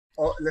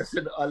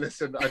listen.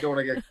 I don't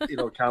want to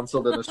get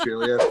cancelled in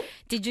Australia.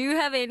 Did you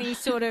have any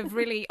sort of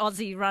really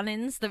Aussie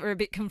run-ins that were a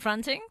bit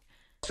confronting?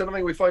 So, I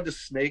mean, we found a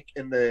snake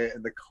in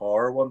the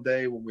car one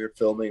day when we were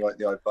filming out in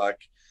the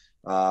outback.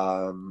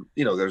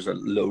 There's a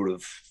load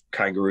of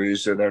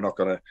kangaroos, and they're not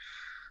gonna,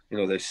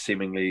 they're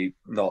seemingly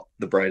not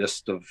the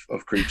brightest of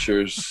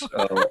creatures,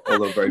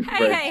 although very,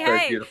 very,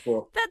 very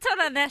beautiful. That's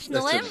not a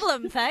national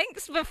emblem,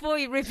 thanks. Before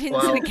you rip into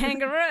the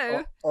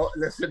kangaroo.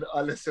 Listen.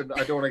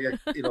 I don't want to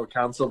get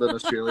cancelled in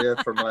Australia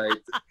for my,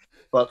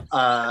 but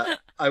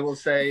I will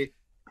say.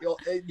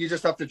 You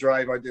just have to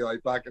drive out the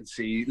outback and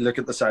look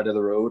at the side of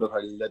the road and how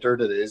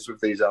littered it is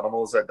with these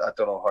animals. I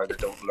don't know how they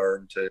don't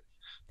learn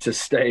to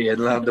stay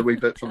inland a wee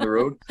bit from the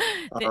road.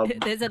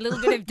 There's a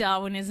little bit of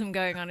Darwinism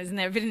going on, isn't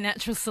there? A bit of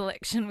natural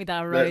selection with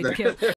our roadkill.